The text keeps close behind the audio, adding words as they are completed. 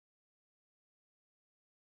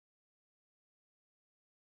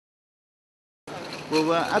Well,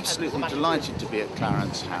 we're absolutely delighted to be at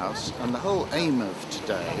Clarence House, and the whole aim of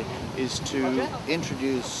today is to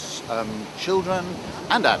introduce children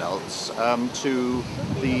and adults to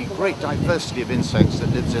the great diversity of insects that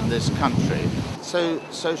lives in this country. So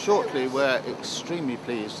shortly, we're extremely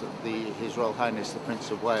pleased that His Royal Highness the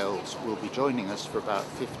Prince of Wales will be joining us for about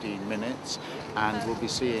 15 minutes, and we'll be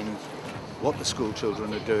seeing what the school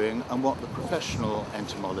children are doing and what the professional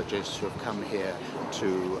entomologists who have come here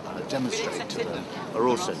to demonstrate to them are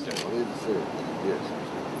also doing. Yes.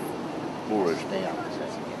 Moorish. They are.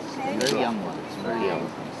 Very young ones. Very young.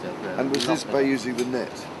 And was this by using the net?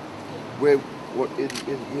 Where? What in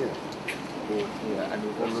here? Yeah, and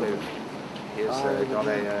we've also here's got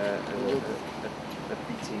a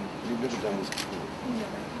beating. You've never done this before. No.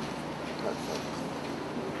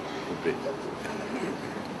 A bit.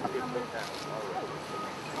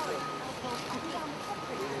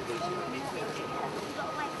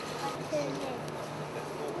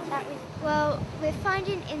 Well, we're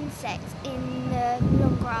finding insects in the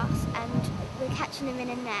long grass and we're catching them in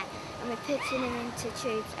a net and we're putting them into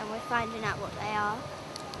tubes and we're finding out what they are.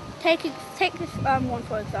 Take this one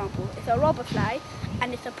for example. It's a robber fly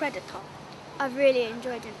and it's a predator. I've really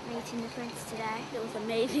enjoyed meeting the Prince today. It was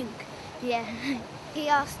amazing. Yeah. He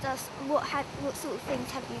asked us what sort of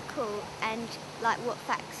things have you caught and like what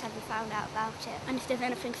facts have you found out about it. And if there's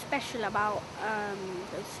anything special about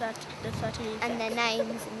the certain insects. And their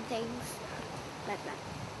names and things. Like that.